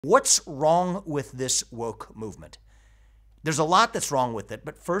What's wrong with this woke movement? There's a lot that's wrong with it,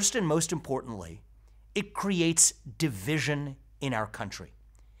 but first and most importantly, it creates division in our country.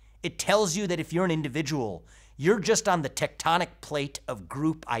 It tells you that if you're an individual, you're just on the tectonic plate of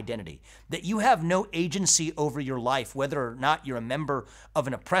group identity, that you have no agency over your life, whether or not you're a member of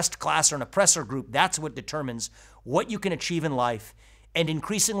an oppressed class or an oppressor group. That's what determines what you can achieve in life and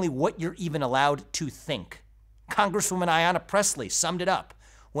increasingly what you're even allowed to think. Congresswoman Ayanna Pressley summed it up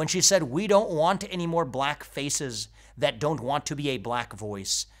when she said, "We don't want any more black faces that don't want to be a black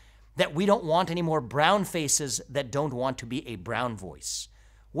voice, that we don't want any more brown faces that don't want to be a brown voice."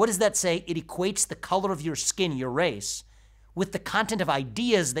 What does that say? It equates the color of your skin, your race, with the content of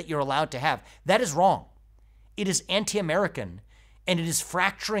ideas that you're allowed to have. That is wrong. It is anti-American, and it is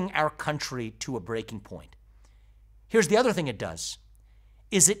fracturing our country to a breaking point. Here's the other thing it does,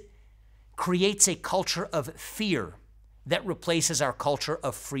 is it creates a culture of fear that replaces our culture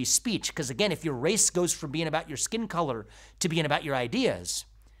of free speech. Because again, if your race goes from being about your skin color to being about your ideas,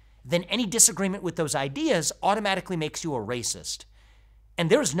 then any disagreement with those ideas automatically makes you a racist.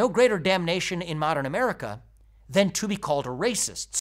 And there is no greater damnation in modern America than to be called a racist.